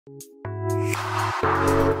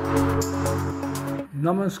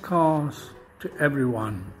Namaskars to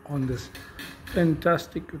everyone on this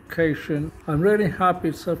fantastic occasion. I'm really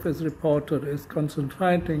happy Surface Reporter is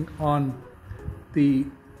concentrating on the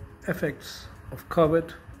effects of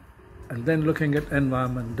COVID and then looking at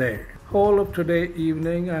Environment Day. Whole of today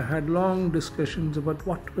evening I had long discussions about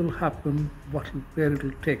what will happen, where it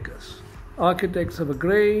will take us. Architects have a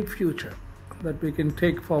great future that we can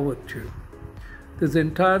take forward to. This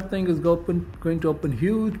entire thing is going to open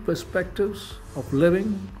huge perspectives of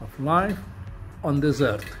living, of life on this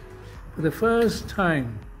earth. For the first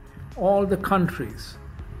time, all the countries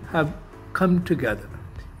have come together.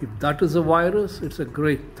 If that is a virus, it's a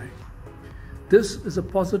great thing. This is a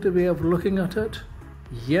positive way of looking at it.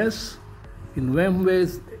 Yes, in one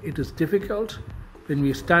ways it is difficult when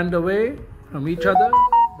we stand away from each other,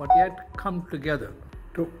 but yet come together.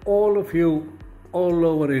 To all of you all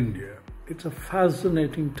over India, it's a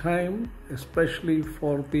fascinating time, especially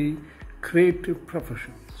for the creative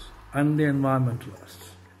professions and the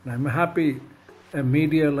environmentalists. And I'm happy a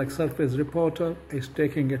media like Surface Reporter is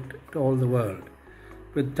taking it to all the world.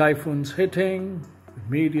 With typhoons hitting, with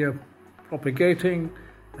media propagating,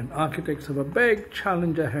 and architects have a big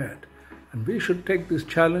challenge ahead. And we should take this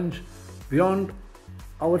challenge beyond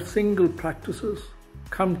our single practices,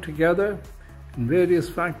 come together in various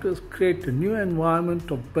factors, create a new environment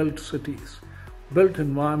of built cities, built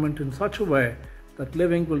environment in such a way that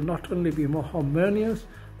living will not only be more harmonious,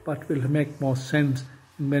 but will make more sense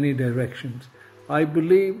in many directions. I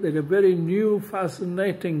believe that a very new,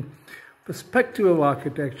 fascinating perspective of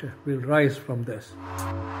architecture will rise from this.